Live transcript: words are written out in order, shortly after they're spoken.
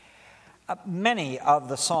Many of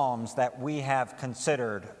the Psalms that we have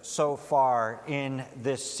considered so far in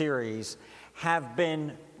this series have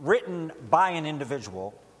been written by an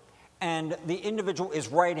individual, and the individual is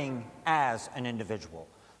writing as an individual.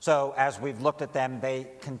 So as we've looked at them, they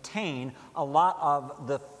contain a lot of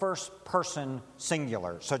the first-person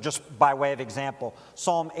singular. So just by way of example,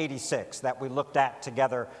 Psalm 86 that we looked at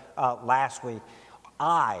together last week,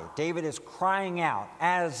 David is crying out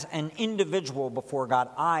as an individual before God.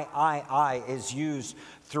 I is used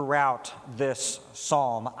throughout this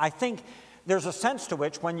psalm. I think there's a sense to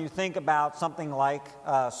which when you think about something like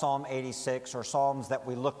Psalm 86 or psalms that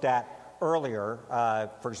we looked at earlier,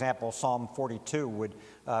 for example, Psalm 42 would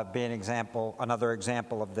be another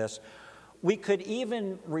example of this. We could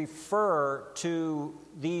even refer to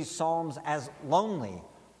these psalms as lonely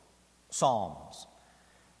psalms,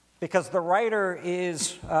 because the writer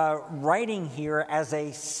is writing here as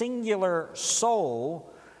a singular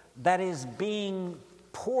soul that is being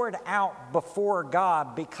poured out before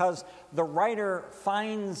God, because the writer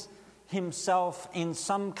finds himself in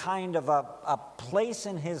some kind of a place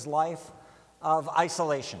in his life of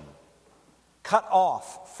isolation, cut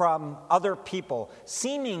off from other people,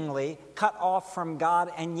 seemingly cut off from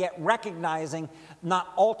God, and yet recognizing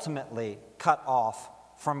not ultimately cut off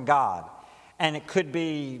from God. And it could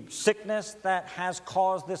be sickness that has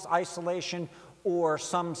caused this isolation, or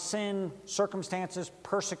some sin, circumstances,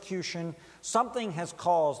 persecution. Something has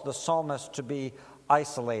caused the psalmist to be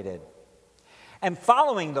isolated. And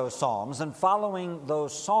following those psalms and following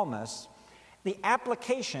those psalmists, the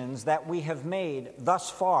applications that we have made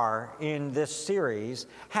thus far in this series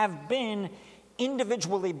have been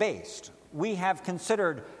individually based. We have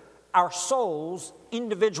considered our souls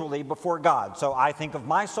individually before God. So I think of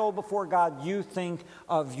my soul before God, you think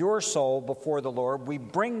of your soul before the Lord. We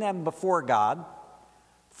bring them before God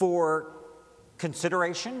for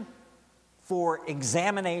consideration, for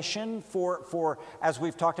examination, for as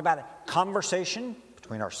we've talked about it, conversation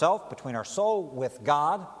between ourselves, between our soul with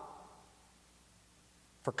God,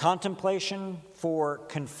 for contemplation, for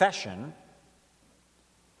confession,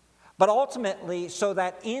 but ultimately so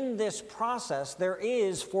that in this process there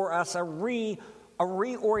is for us a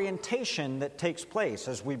reorientation that takes place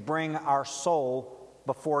as we bring our soul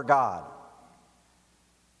before God.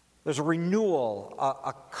 There's a renewal,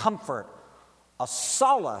 a comfort, a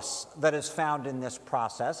solace that is found in this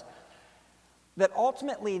process that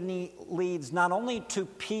ultimately leads not only to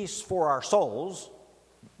peace for our souls,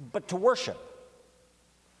 but to worship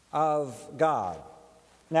of God.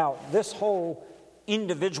 Now, this whole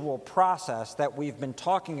individual process that we've been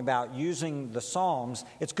talking about using the Psalms,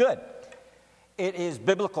 it's good. It is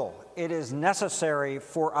biblical. It is necessary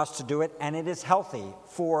for us to do it, and it is healthy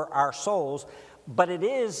for our souls, but it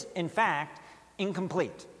is, in fact,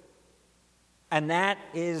 incomplete. And that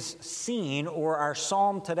is seen, or our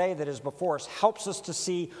psalm today that is before us helps us to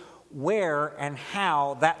see where and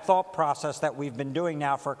how that thought process that we've been doing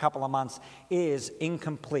now for a couple of months is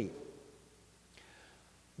incomplete.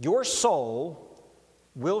 Your soul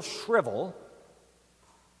will shrivel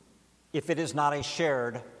if it is not a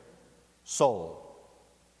shared soul.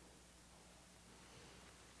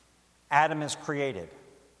 Adam is created,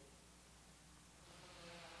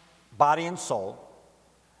 body and soul,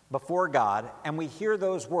 before God, and we hear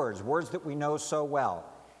those words that we know so well.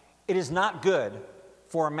 It is not good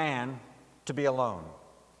for a man to be alone.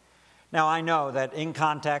 Now, I know that in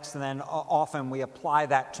context, and then often we apply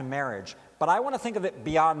that to marriage, but I want to think of it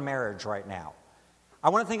beyond marriage right now. I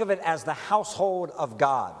want to think of it as the household of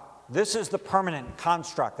God. This is the permanent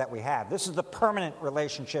construct that we have. This is the permanent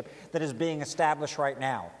relationship that is being established right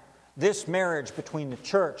now. This marriage between the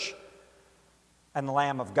church and the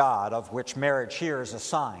Lamb of God, of which marriage here is a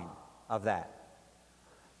sign of that.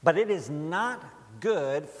 But it is not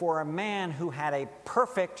good for a man who had a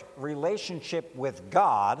perfect relationship with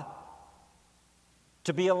God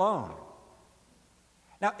to be alone.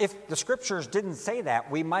 Now, if the scriptures didn't say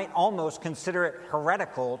that, we might almost consider it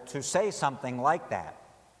heretical to say something like that.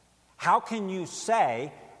 How can you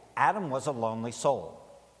say Adam was a lonely soul?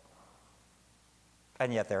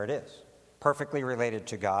 And yet there it is, perfectly related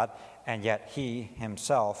to God, and yet he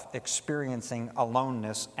himself experiencing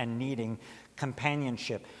aloneness and needing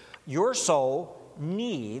companionship. Your soul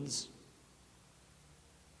needs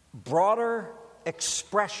broader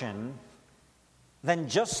expression than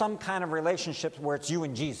just some kind of relationship where it's you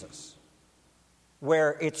and Jesus,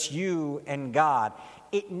 where it's you and God.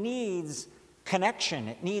 It needs connection,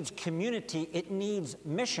 it needs community, it needs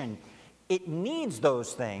mission. It needs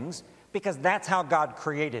those things because that's how God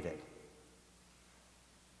created it.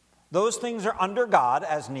 Those things are under God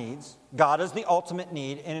as needs. God is the ultimate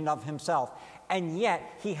need in and of himself. and yet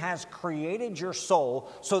he has created your soul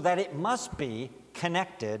so that it must be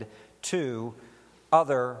connected to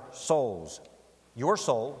other souls. Your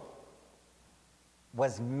soul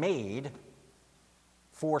was made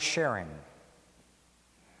for sharing.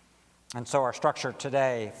 And so our structure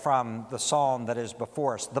today from the psalm that is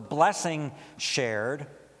before us, the blessing shared,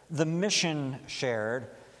 the mission shared,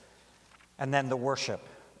 and then the worship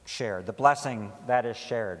shared, the blessing that is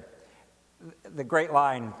shared. The great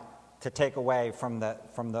line to take away from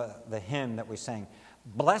the hymn that we sing,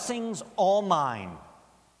 blessings all mine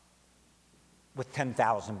with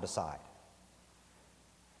 10,000 beside.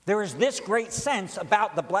 There is this great sense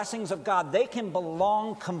about the blessings of God. They can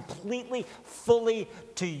belong completely, fully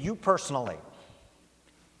to you personally,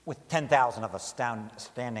 with 10,000 of us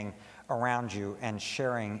standing around you and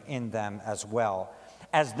sharing in them as well.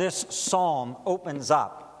 As this psalm opens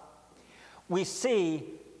up, we see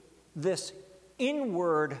this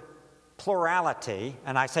inward plurality,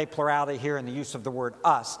 and I say plurality here in the use of the word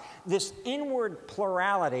us, this inward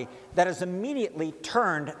plurality that is immediately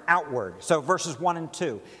turned outward. So verses 1 and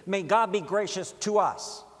 2, may God be gracious to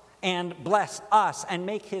us and bless us and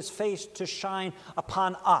make his face to shine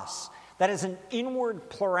upon us. That is an inward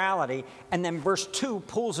plurality, and then verse 2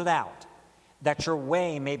 pulls it out, that your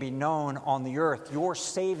way may be known on the earth, your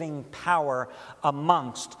saving power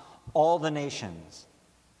amongst all the nations.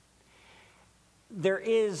 There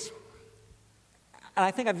is, and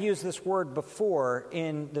I think I've used this word before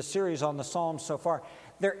in the series on the Psalms so far,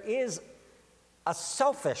 there is a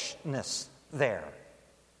selfishness there.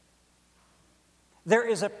 There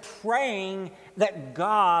is a praying that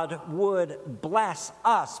God would bless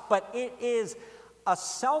us, but it is a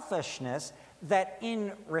selfishness that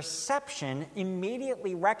in reception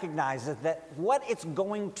immediately recognizes that what it's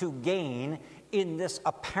going to gain in this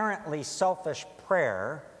apparently selfish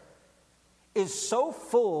prayer is so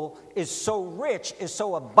full, is so rich, is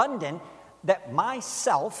so abundant that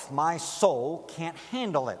myself, my soul, can't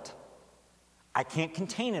handle it. I can't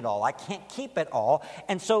contain it all. I can't keep it all.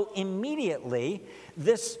 And so immediately,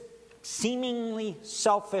 this seemingly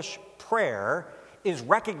selfish prayer is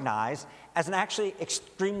recognized as an actually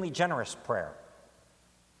extremely generous prayer.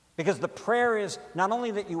 Because the prayer is not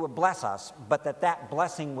only that you would bless us, but that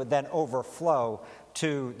blessing would then overflow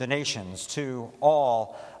to the nations, to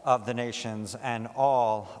all of the nations and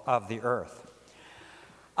all of the earth.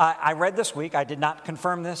 I read this week, I did not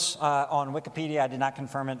confirm this on Wikipedia, I did not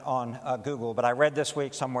confirm it on Google, but I read this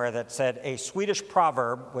week somewhere that said a Swedish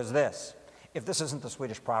proverb was this. If this isn't the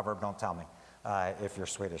Swedish proverb, don't tell me if you're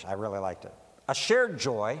Swedish. I really liked it. A shared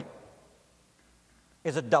joy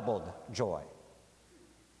is a doubled joy.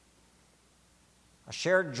 A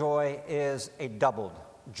shared joy is a doubled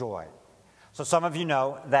joy. So some of you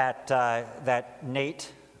know that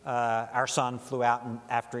Nate, our son, flew out and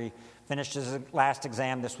after he finished his last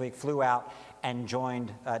exam this week, flew out and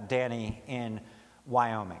joined Danny in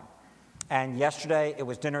Wyoming. And yesterday it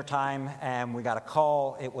was dinner time and we got a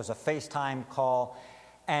call. It was a FaceTime call.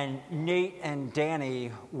 And Nate and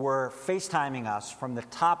Danny were FaceTiming us from the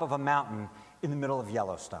top of a mountain in the middle of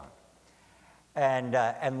Yellowstone. And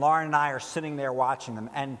Lauren and I are sitting there watching them.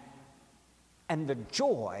 And the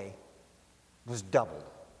joy was doubled.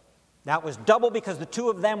 Now, it was double because the two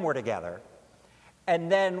of them were together.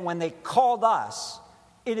 And then when they called us,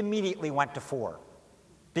 it immediately went to 4.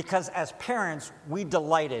 Because as parents, we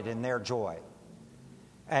delighted in their joy.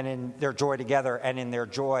 And in their joy together and in their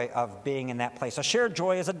joy of being in that place. A shared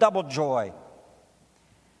joy is a double joy.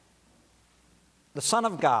 The Son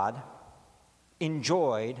of God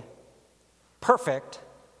enjoyed perfect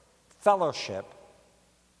fellowship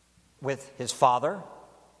with his Father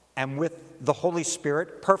and with the Holy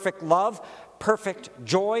Spirit, perfect love, perfect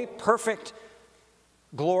joy, perfect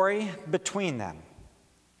glory between them.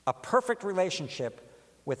 A perfect relationship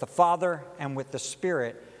with the Father and with the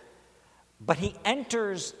Spirit. But he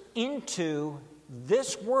enters into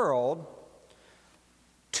this world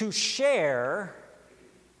to share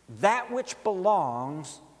that which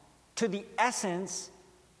belongs to the essence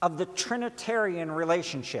of the Trinitarian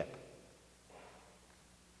relationship.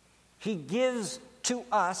 He gives to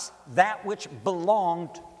us that which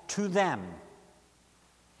belonged to them.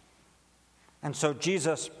 And so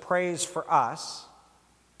Jesus prays for us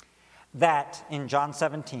that, in John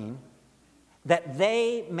 17, that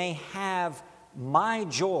they may have my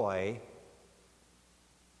joy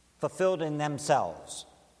fulfilled in themselves.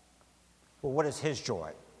 Well, what is his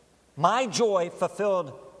joy? My joy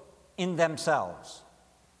fulfilled in themselves.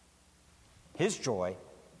 His joy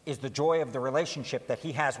is the joy of the relationship that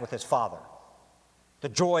he has with his Father. The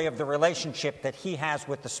joy of the relationship that he has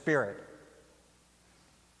with the Spirit.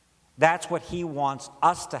 That's what he wants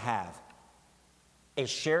us to have. a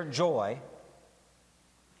shared joy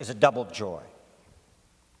is a doubled joy.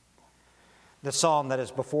 The psalm that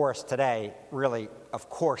is before us today really, of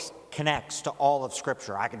course, connects to all of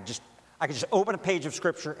Scripture. I could just open a page of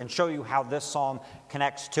Scripture and show you how this psalm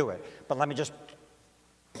connects to it. But let me just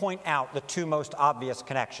point out the two most obvious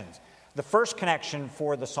connections. The first connection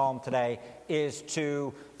for the psalm today is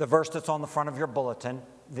to the verse that's on the front of your bulletin,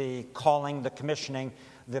 the calling, the commissioning,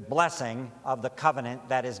 the blessing of the covenant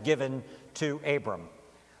that is given to Abram.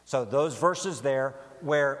 So those verses there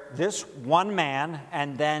where this one man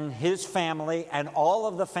and then his family and all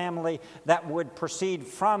of the family that would proceed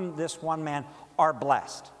from this one man are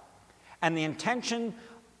blessed. And the intention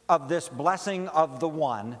of this blessing of the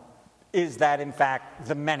one is that, in fact,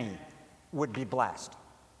 the many would be blessed,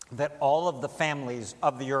 that all of the families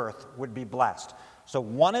of the earth would be blessed. So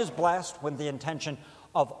one is blessed with the intention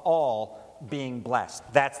of all being blessed.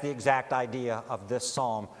 That's the exact idea of this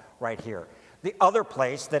psalm right here. The other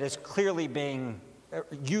place that is clearly being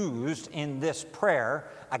used in this prayer,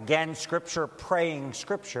 again, Scripture praying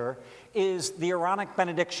Scripture, is the Aaronic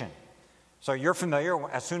benediction. So you're familiar.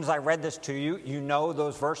 As soon as I read this to you, you know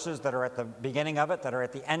those verses that are at the beginning of it, that are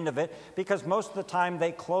at the end of it, because most of the time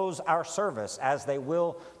they close our service, as they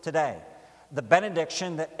will today. The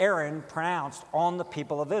benediction that Aaron pronounced on the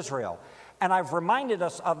people of Israel. And I've reminded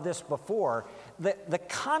us of this before. The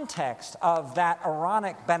context of that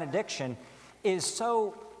Aaronic benediction is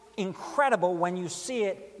so incredible when you see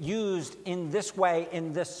it used in this way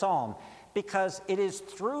in this psalm, because it is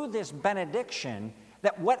through this benediction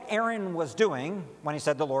that what Aaron was doing when he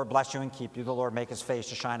said, "The Lord bless you and keep you, the Lord make his face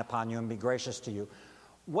to shine upon you and be gracious to you,"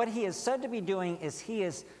 what he is said to be doing is he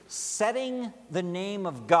is setting the name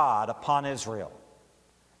of God upon Israel.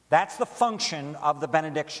 That's the function of the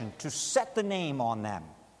benediction, to set the name on them.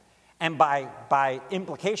 And by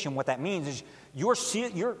implication, what that means is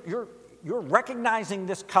you're recognizing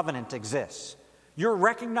this covenant exists. You're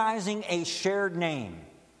recognizing a shared name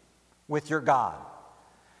with your God.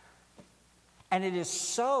 And it is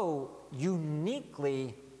so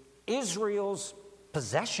uniquely Israel's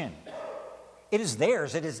possession. It is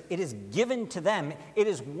theirs. It is given to them. It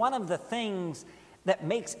is one of the things that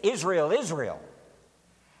makes Israel Israel.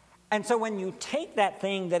 And so when you take that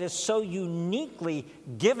thing that is so uniquely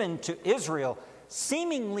given to Israel,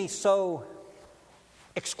 seemingly so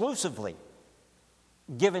exclusively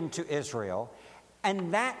given to Israel,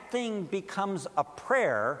 and that thing becomes a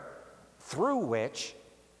prayer through which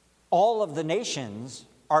all of the nations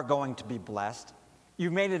are going to be blessed,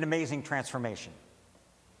 you've made an amazing transformation.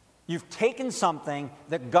 You've taken something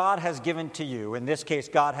that God has given to you, in this case,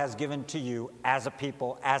 God has given to you as a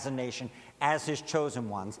people, as a nation, as his chosen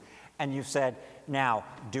ones, and you've said, now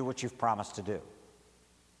do what you've promised to do.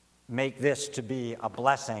 Make this to be a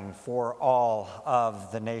blessing for all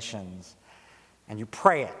of the nations. And you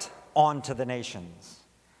pray it onto the nations.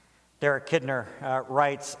 Derek Kidner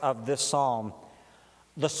writes of this psalm,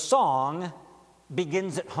 the song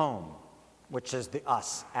begins at home, which is the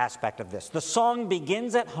us aspect of this. The song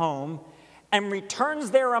begins at home and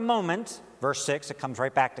returns there a moment. Verse 6, it comes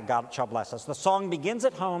right back to God shall bless us. The song begins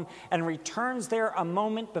at home and returns there a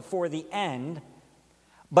moment before the end,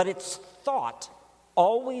 but its thought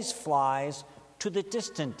always flies to the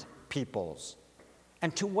distant peoples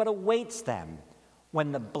and to what awaits them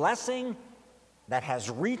when the blessing that has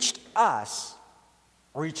reached us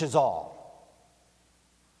reaches all.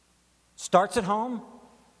 Starts at home,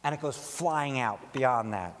 and it goes flying out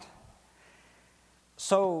beyond that.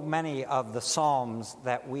 So many of the Psalms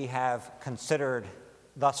that we have considered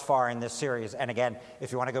thus far in this series, and again,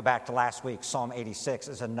 if you want to go back to last week, Psalm 86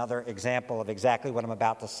 is another example of exactly what I'm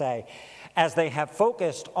about to say, as they have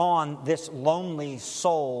focused on this lonely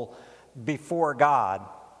soul before God.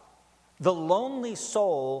 The lonely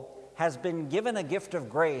soul has been given a gift of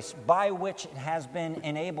grace by which it has been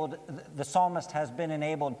enabled, the psalmist has been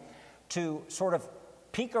enabled to sort of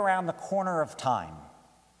peek around the corner of time,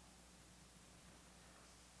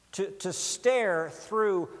 to stare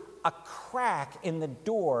through a crack in the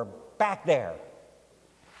door back there.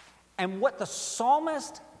 And what the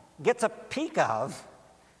psalmist gets a peek of,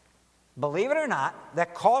 believe it or not,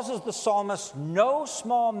 that causes the psalmist no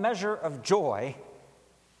small measure of joy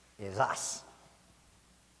is us.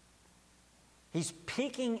 He's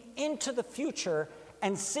peeking into the future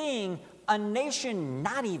and seeing a nation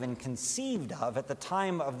not even conceived of at the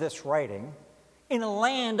time of this writing, in a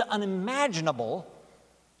land unimaginable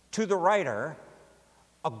to the writer,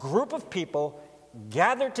 a group of people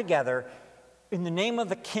gathered together in the name of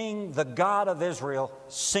the King, the God of Israel,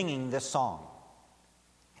 singing this song.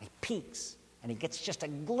 And he peeks, and he gets just a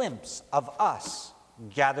glimpse of us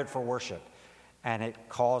gathered for worship. and it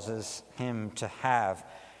causes him to have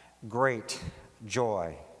great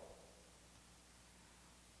joy.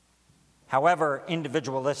 However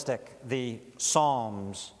individualistic the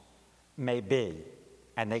Psalms may be,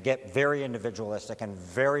 and they get very individualistic and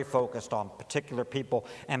very focused on particular people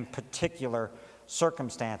and particular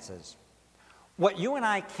circumstances, what you and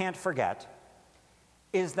I can't forget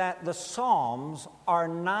is that the Psalms are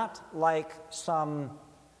not like some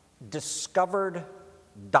discovered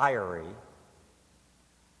diary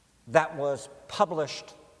that was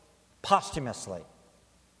published posthumously.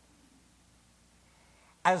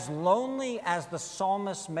 As lonely as the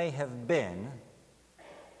psalmist may have been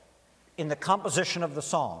in the composition of the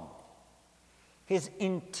psalm, his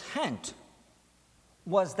intent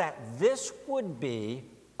was that this would be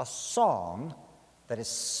a song that is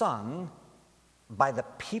sung by the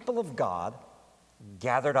people of God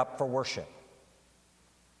gathered up for worship.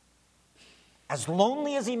 As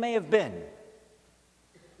lonely as he may have been,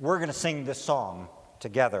 we're going to sing this song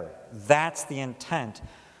together. That's the intent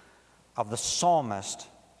of the psalmist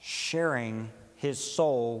sharing his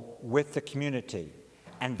soul with the community.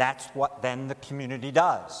 And that's what then the community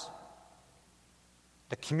does.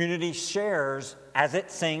 The community shares, as it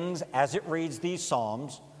sings, as it reads these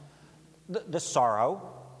psalms, the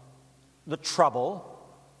sorrow, the trouble,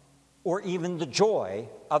 or even the joy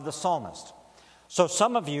of the psalmist. So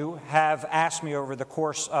some of you have asked me over the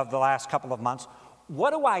course of the last couple of months,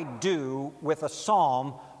 what do I do with a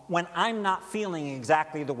psalm when I'm not feeling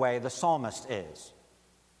exactly the way the psalmist is?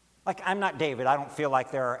 Like, I'm not David. I don't feel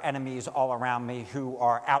like there are enemies all around me who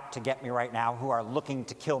are out to get me right now, who are looking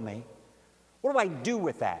to kill me. What do I do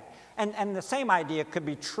with that? And the same idea could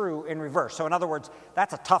be true in reverse. So in other words,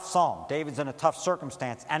 that's a tough psalm. David's in a tough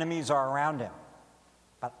circumstance. Enemies are around him.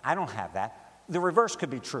 But I don't have that. The reverse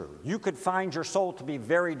could be true. You could find your soul to be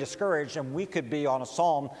very discouraged, and we could be on a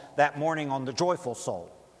psalm that morning on the joyful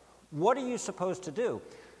soul. What are you supposed to do?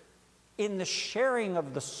 In the sharing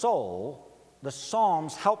of the soul, the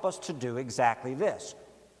Psalms help us to do exactly this.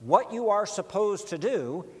 What you are supposed to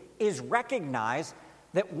do is recognize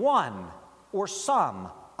that one or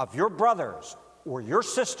some of your brothers or your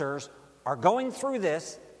sisters are going through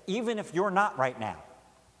this, even if you're not right now.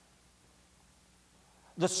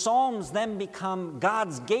 The Psalms then become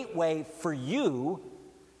God's gateway for you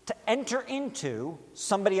to enter into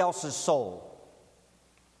somebody else's soul,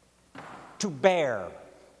 to bear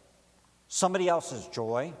somebody else's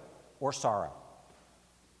joy or sorrow,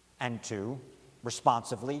 and to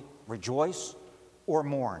responsively rejoice or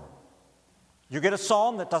mourn. You get a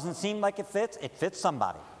psalm that doesn't seem like it fits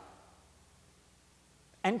somebody.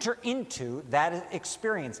 Enter into that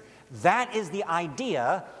experience. That is the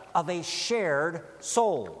idea of a shared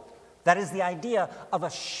soul. That is the idea of a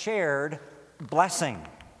shared blessing.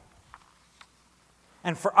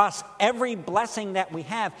 And for us, every blessing that we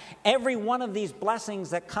have, every one of these blessings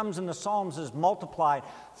that comes in the Psalms is multiplied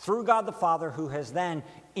through God the Father, who has then,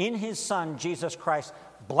 in his Son, Jesus Christ,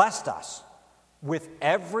 blessed us with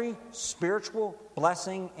every spiritual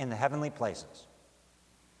blessing in the heavenly places.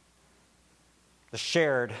 The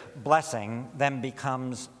shared blessing then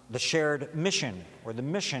becomes the shared mission, or the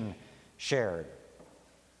mission shared.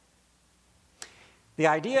 The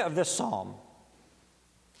idea of this psalm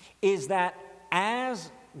is that as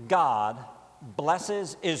God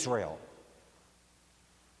blesses Israel,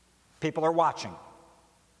 people are watching.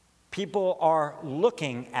 People are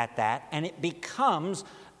looking at that, and it becomes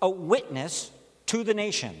a witness to the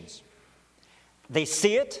nations. They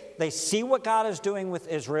see it, they see what God is doing with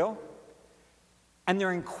Israel, and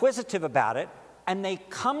they're inquisitive about it, and they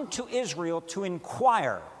come to Israel to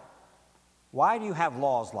inquire, why do you have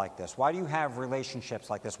laws like this? Why do you have relationships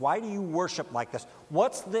like this? Why do you worship like this?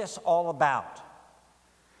 What's this all about?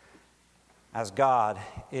 As God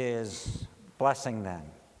is blessing them,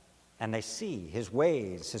 and they see his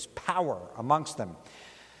ways, his power amongst them.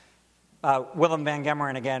 Willem van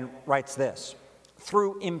Gemeren again writes this: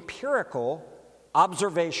 through empirical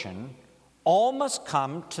observation, all must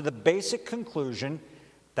come to the basic conclusion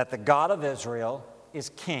that the God of Israel is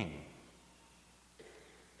king.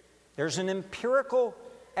 There's an empirical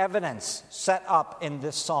evidence set up in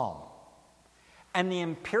this psalm. And the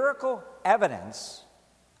empirical evidence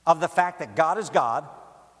of the fact that God is God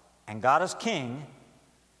and God is king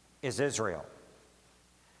is Israel.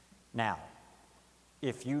 Now,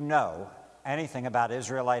 if you know anything about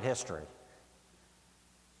Israelite history,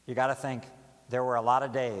 you got to think there were a lot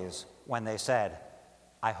of days when they said,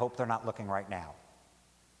 I hope they're not looking right now.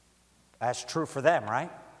 That's true for them,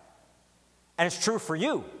 right? And it's true for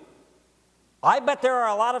you. I bet there are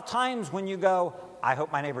a lot of times when you go, I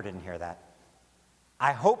hope my neighbor didn't hear that.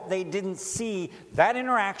 I hope they didn't see that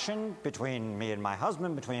interaction between me and my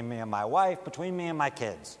husband, between me and my wife, between me and my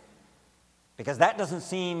kids. Because that doesn't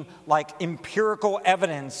seem like empirical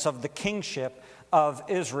evidence of the kingship of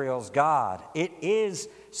Israel's God. It is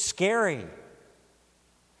scary.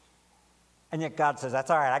 And yet God says, that's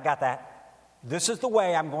all right, I got that. This is the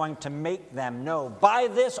way I'm going to make them know. By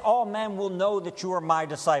this all men will know that you are my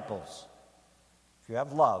disciples, if you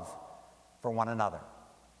have love for one another.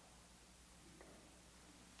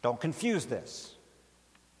 Don't confuse this.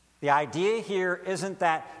 The idea here isn't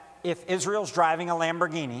that if Israel's driving a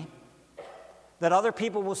Lamborghini, that other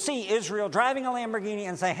people will see Israel driving a Lamborghini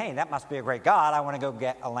and say, hey, that must be a great God, I want to go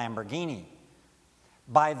get a Lamborghini.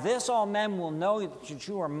 By this all men will know that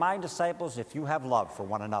you are my disciples if you have love for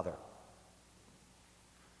one another.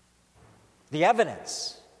 The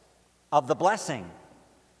evidence of the blessing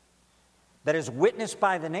that is witnessed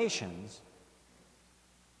by the nations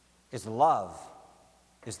is the love,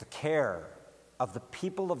 is the care of the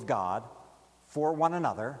people of God for one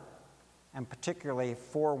another, and particularly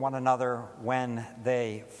for one another when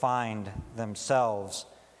they find themselves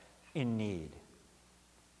in need.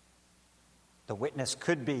 The witness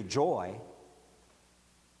could be joy,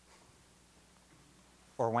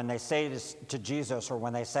 or when they say to Jesus, or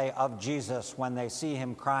when they say of Jesus, when they see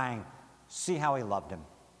him crying, see how he loved him.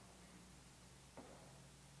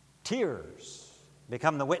 Tears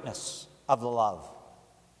become the witness of the love,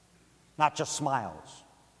 not just smiles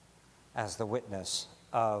as the witness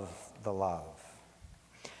of the love.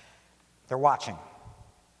 They're watching.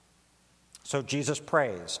 So Jesus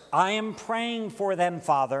prays, I am praying for them,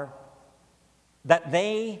 Father, that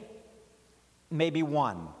they may be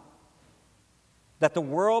one, that the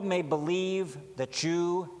world may believe that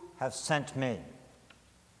you have sent me.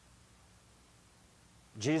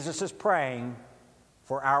 Jesus is praying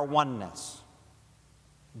for our oneness,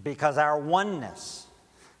 because our oneness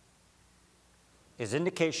is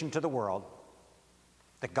indication to the world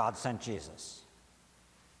that God sent Jesus.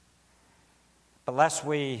 But lest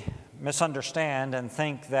we misunderstand and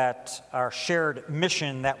think that our shared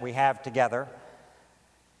mission that we have together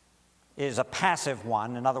is a passive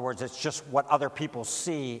one, in other words, it's just what other people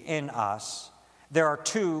see in us, there are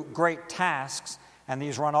two great tasks, and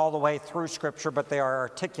these run all the way through Scripture, but they are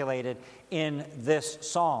articulated in this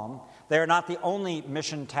psalm. They are not the only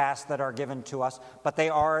mission tasks that are given to us, but they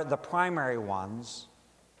are the primary ones.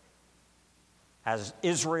 As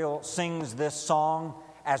Israel sings this song,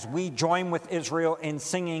 as we join with Israel in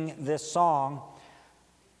singing this song,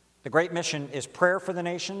 the great mission is prayer for the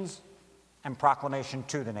nations and proclamation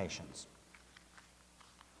to the nations.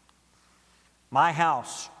 My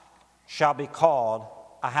house shall be called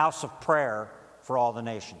a house of prayer for all the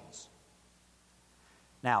nations.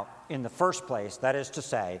 Now, in the first place, that is to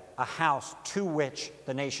say, a house to which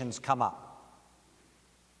the nations come up,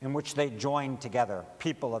 in which they join together,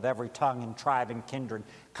 people of every tongue and tribe and kindred,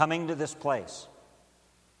 coming to this place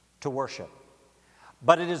to worship.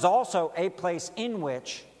 But it is also a place in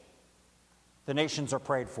which the nations are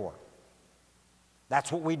prayed for.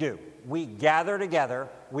 That's what we do. We gather together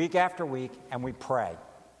week after week and we pray.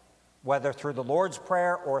 Whether through the Lord's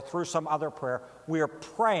Prayer or through some other prayer, we are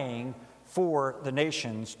praying for the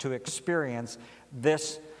nations to experience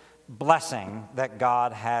this blessing that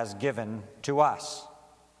God has given to us.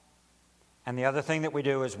 And the other thing that we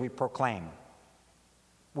do is we proclaim.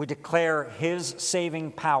 We declare His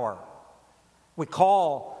saving power. We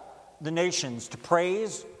call the nations to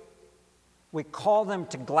praise. We call them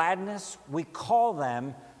to gladness. We call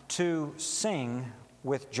them to sing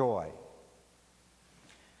with joy.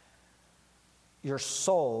 Your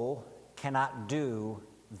soul cannot do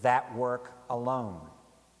that work alone.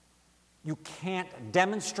 You can't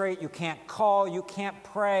demonstrate, you can't call, you can't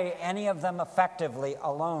pray any of them effectively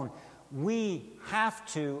alone. We have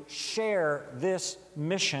to share this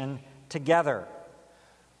mission together.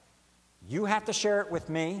 You have to share it with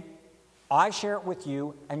me, I share it with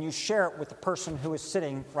you, and you share it with the person who is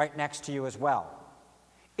sitting right next to you as well.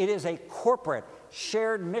 It is a corporate,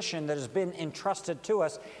 shared mission that has been entrusted to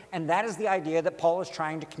us, and that is the idea that Paul is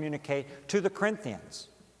trying to communicate to the Corinthians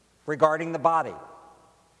regarding the body.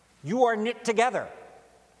 You are knit together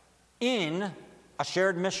in a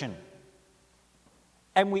shared mission.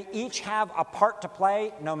 And we each have a part to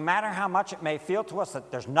play, no matter how much it may feel to us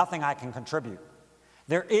that there's nothing I can contribute.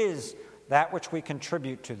 There is that which we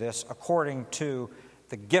contribute to this according to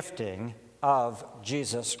the gifting of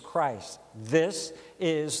Jesus Christ. This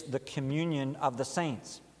is the communion of the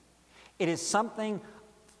saints. It is something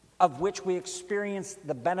of which we experience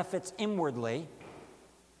the benefits inwardly.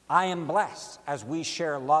 I am blessed as we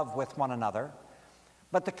share love with one another.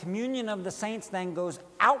 But the communion of the saints then goes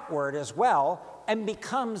outward as well and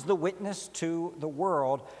becomes the witness to the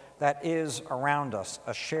world that is around us,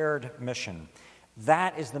 a shared mission.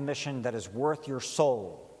 That is the mission that is worth your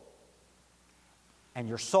soul. And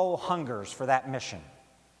your soul hungers for that mission.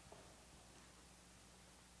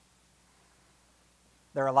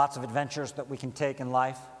 There are lots of adventures that we can take in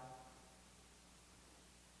life,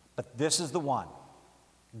 but this is the one.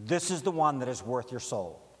 This is the one that is worth your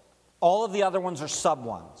soul. All of the other ones are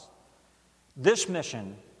sub-ones. This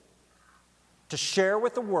mission, to share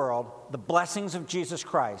with the world the blessings of Jesus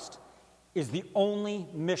Christ, is the only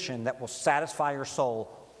mission that will satisfy your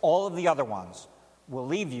soul. All of the other ones will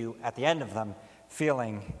leave you, at the end of them,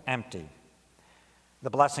 feeling empty. The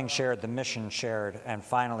blessing shared, the mission shared, and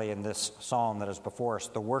finally in this psalm that is before us,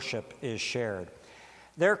 the worship is shared.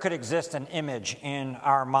 There could exist an image in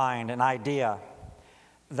our mind, an idea,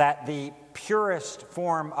 that the purest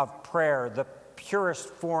form of prayer, the purest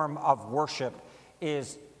form of worship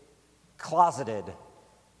is closeted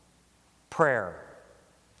prayer.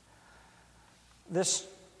 This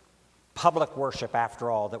public worship, after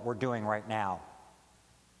all, that we're doing right now,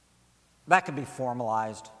 that could be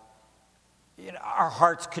formalized. Our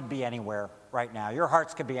hearts could be anywhere right now. Your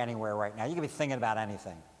hearts could be anywhere right now. You could be thinking about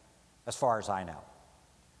anything, as far as I know.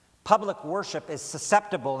 Public worship is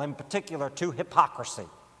susceptible, in particular, to hypocrisy.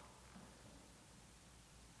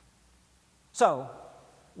 So,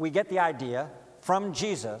 we get the idea from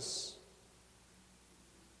Jesus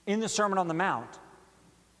in the Sermon on the Mount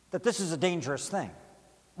that this is a dangerous thing,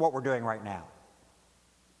 what we're doing right now.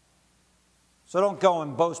 So don't go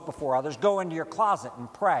and boast before others. Go into your closet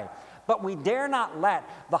and pray. But we dare not let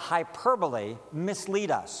the hyperbole mislead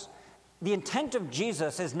us. The intent of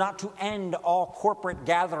Jesus is not to end all corporate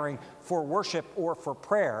gathering for worship or for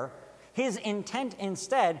prayer. His intent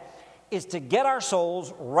instead is to get our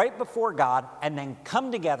souls right before God and then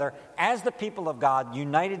come together as the people of God,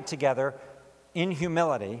 united together in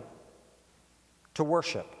humility to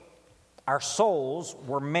worship. Our souls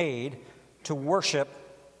were made to worship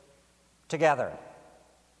together.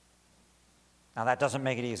 Now, that doesn't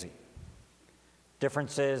make it easy.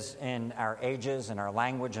 Differences in our ages and our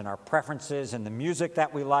language and our preferences and the music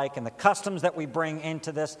that we like and the customs that we bring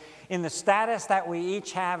into this, in the status that we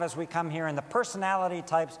each have as we come here and the personality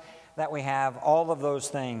types that we have, all of those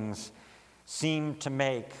things seem to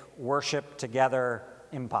make worship together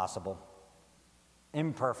impossible,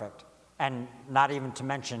 imperfect, and not even to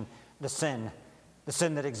mention the sin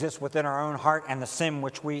that exists within our own heart and the sin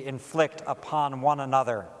which we inflict upon one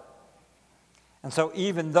another. And so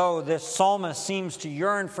even though this psalmist seems to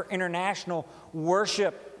yearn for international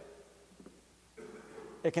worship,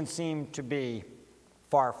 it can seem to be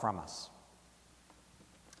far from us,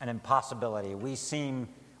 an impossibility. We seem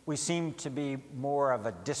to be more of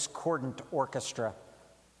a discordant orchestra,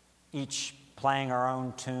 each playing our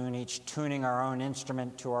own tune, each tuning our own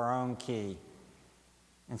instrument to our own key,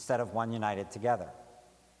 instead of one united together.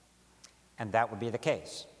 And that would be the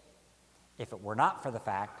case if it were not for the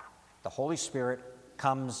fact the Holy Spirit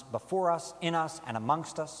comes before us, in us, and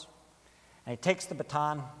amongst us, and he takes the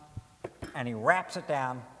baton and he wraps it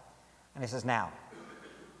down and he says, now,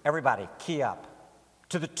 everybody, key up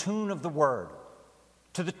to the tune of the Word,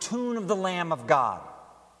 to the tune of the Lamb of God.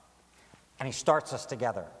 And he starts us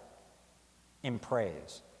together in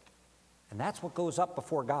praise. And that's what goes up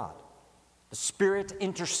before God. The Spirit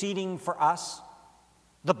interceding for us,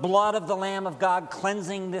 the blood of the Lamb of God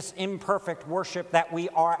cleansing this imperfect worship that we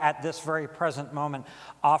are at this very present moment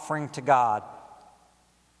offering to God.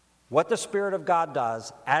 What the Spirit of God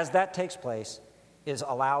does as that takes place is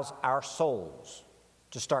allows our souls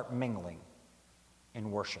to start mingling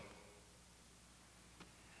in worship.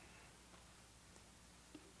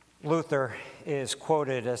 Luther is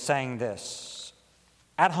quoted as saying this: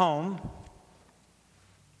 "At home,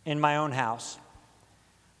 in my own house,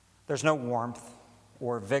 there's no warmth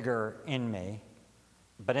or vigor in me,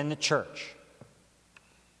 but in the church,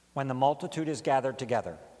 when the multitude is gathered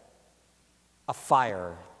together, a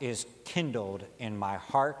fire is kindled in my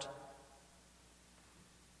heart,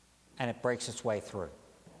 and it breaks its way through."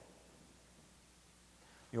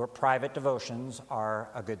 Your private devotions are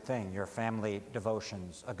a good thing. Your family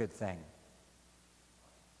devotions, a good thing.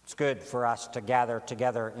 It's good for us to gather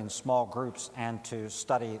together in small groups and to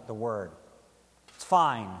study the Word. It's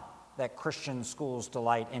fine that Christian schools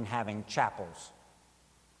delight in having chapels.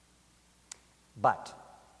 But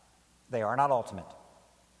they are not ultimate.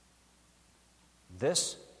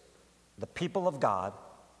 This, the people of God,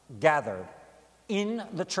 gathered in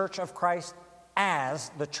the Church of Christ as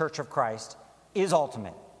the Church of Christ, is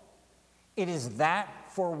ultimate. It is that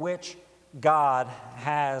for which God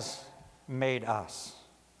has made us.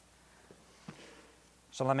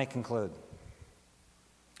 So let me conclude.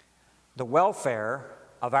 The welfare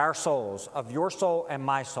of our souls, of your soul and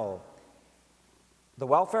my soul, the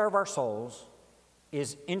welfare of our souls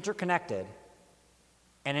is interconnected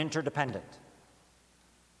and interdependent.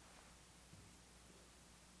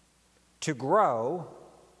 To grow,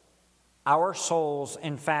 our souls,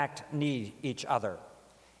 in fact, need each other.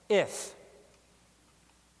 If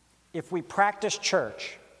we practice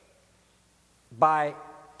church by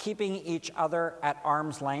keeping each other at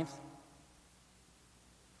arm's length,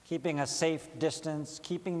 keeping a safe distance,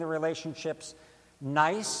 keeping the relationships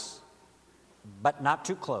nice but not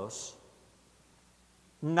too close,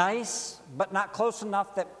 nice but not close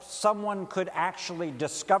enough that someone could actually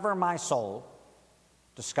discover my soul,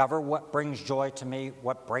 discover what brings joy to me,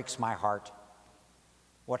 what breaks my heart,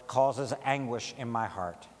 what causes anguish in my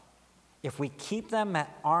heart. If we keep them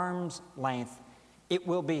at arm's length, it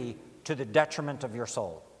will be to the detriment of your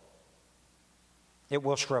soul. It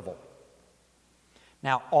will shrivel.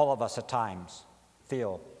 Now, all of us at times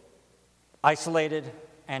feel isolated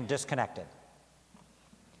and disconnected.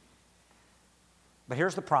 But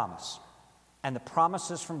here's the promise, and the promise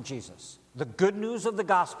is from Jesus. The good news of the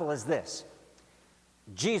gospel is this: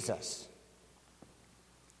 Jesus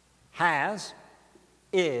has,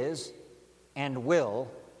 is, and will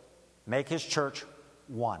make his church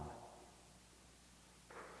one.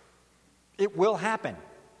 It will happen.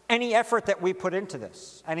 Any effort that we put into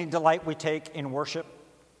this, any delight we take in worship,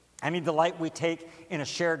 any delight we take in a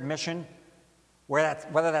shared mission,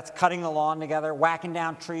 whether that's cutting the lawn together, whacking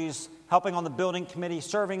down trees, helping on the building committee,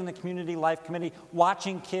 serving in the community life committee,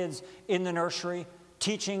 watching kids in the nursery,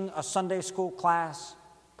 teaching a Sunday school class,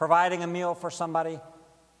 providing a meal for somebody.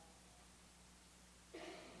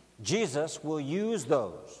 Jesus will use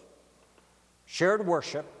those shared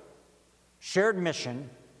worship, shared mission,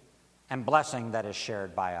 and blessing that is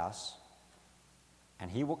shared by us,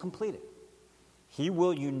 and he will complete it. He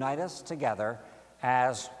will unite us together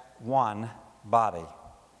as one body.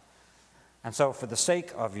 And so, for the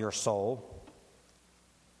sake of your soul,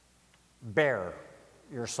 bear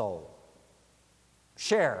your soul.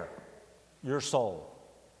 Share your soul.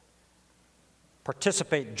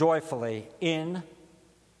 Participate joyfully in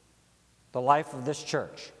the life of this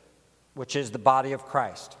church, which is the body of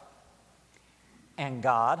Christ. And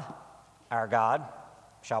God, our God,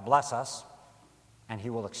 shall bless us, and he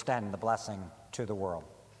will extend the blessing to the world.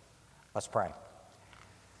 Let's pray.